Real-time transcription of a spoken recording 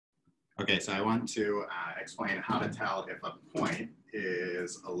Okay, so I want to explain how to tell if a point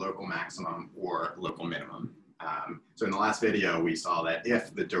is a local maximum or local minimum. So in the last video, we saw that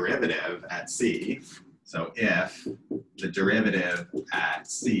if the derivative at C, so if the derivative at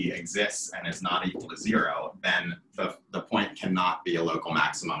C exists and is not equal to 0, then the point cannot be a local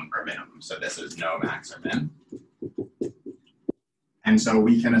maximum or minimum. So this is no max or min. And so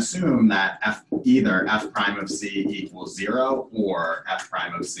we can assume that either f prime of C equals 0 or f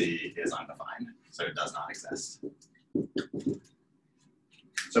prime of C is undefined, so it does not exist.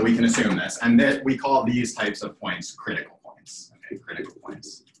 So we can assume this, and we call these types of points critical points, okay, critical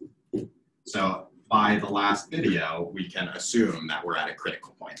points. So by the last video, we can assume that we're at a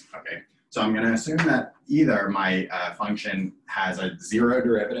critical point, okay? So I'm gonna assume that either my function has a 0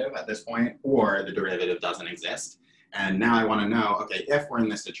 derivative at this point, or the derivative doesn't exist. And now I want to know, okay, if we're in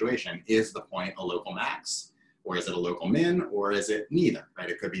this situation, is the point a local max, or is it a local min, or is it neither, right?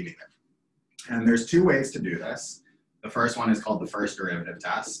 It could be neither. And there's two ways to do this. The first one is called the first derivative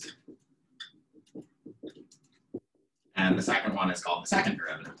test. And the second one is called the second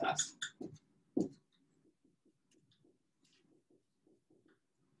derivative test.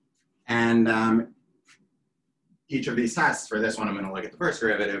 And each of these tests, for this one, I'm going to look at the first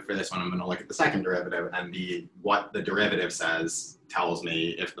derivative. For this one, I'm going to look at the second derivative, and what the derivative says tells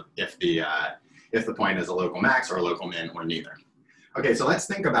me if the point is a local max or a local min or neither. Okay, so let's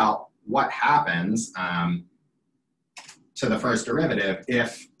think about what happens to the first derivative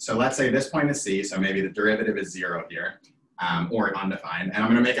so let's say this point is C, so maybe the derivative is 0 here, or undefined, and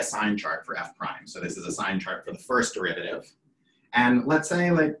I'm going to make a sign chart for f prime. So this is a sign chart for the first derivative. And let's say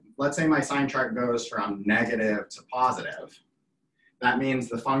my sign chart goes from negative to positive. That means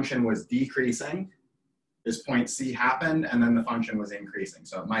the function was decreasing. This point C happened, and then the function was increasing.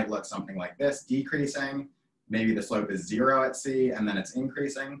 So it might look something like this, decreasing. Maybe the slope is 0 at C, and then it's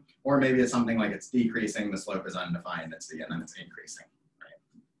increasing. Or maybe it's something like it's decreasing, the slope is undefined at C, and then it's increasing,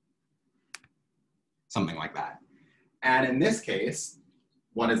 right? Something like that. And in this case,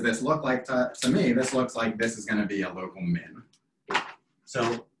 what does this look like to me? This looks like this is going to be a local min.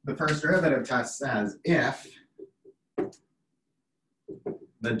 So the first derivative test says if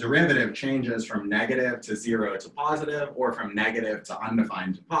the derivative changes from negative to 0 to positive, or from negative to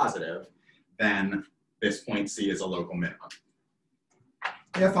undefined to positive, then this point C is a local minimum.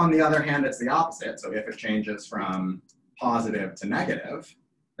 If, on the other hand, it's the opposite, so if it changes from positive to negative,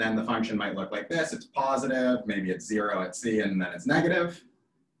 then the function might look like this. It's positive, maybe it's 0 at C, and then it's negative.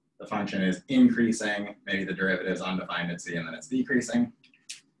 The function is increasing, maybe the derivative is undefined at C, and then it's decreasing.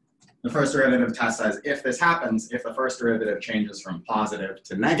 The first derivative test says if this happens, if the first derivative changes from positive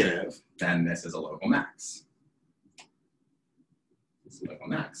to negative, then this is a local max. This is a local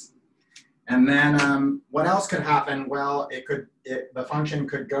max. And then what else could happen? Well, the function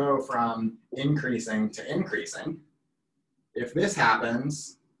could go from increasing to increasing. If this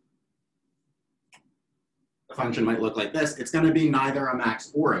happens, the function might look like this. It's going to be neither a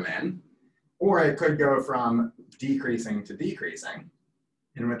max or a min. Or it could go from decreasing to decreasing,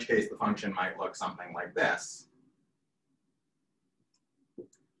 in which case the function might look something like this.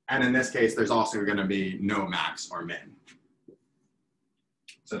 And in this case, there's also going to be no max or min.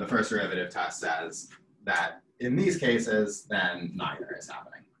 So the first derivative test says that in these cases, then neither is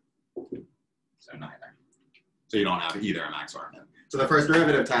happening. So neither. So you don't have either a max or a min. So the first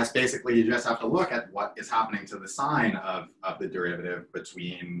derivative test, basically, you just have to look at what is happening to the sign of the derivative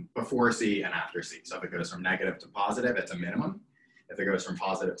before C and after C. So if it goes from negative to positive, it's a minimum. If it goes from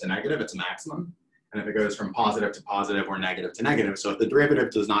positive to negative, it's a maximum. And if it goes from positive to positive or negative to negative, so if the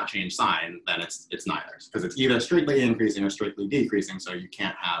derivative does not change sign, then it's neither, because it's either strictly increasing or strictly decreasing, so you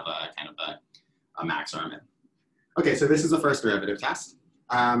can't have a max or a min. Okay, so this is the first derivative test.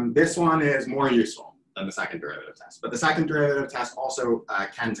 This one is more useful than the second derivative test, but the second derivative test also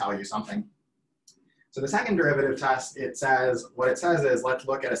can tell you something. So the second derivative test, what it says is, let's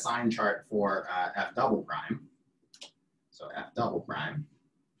look at a sign chart for f double prime. So f double prime.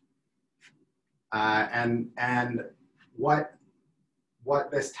 And what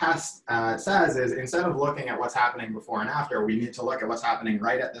this test says is, instead of looking at what's happening before and after, we need to look at what's happening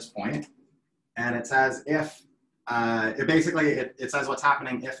right at this point. And it says if, it says what's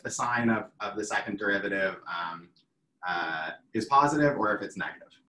happening if the sign of the second derivative is positive or if it's negative.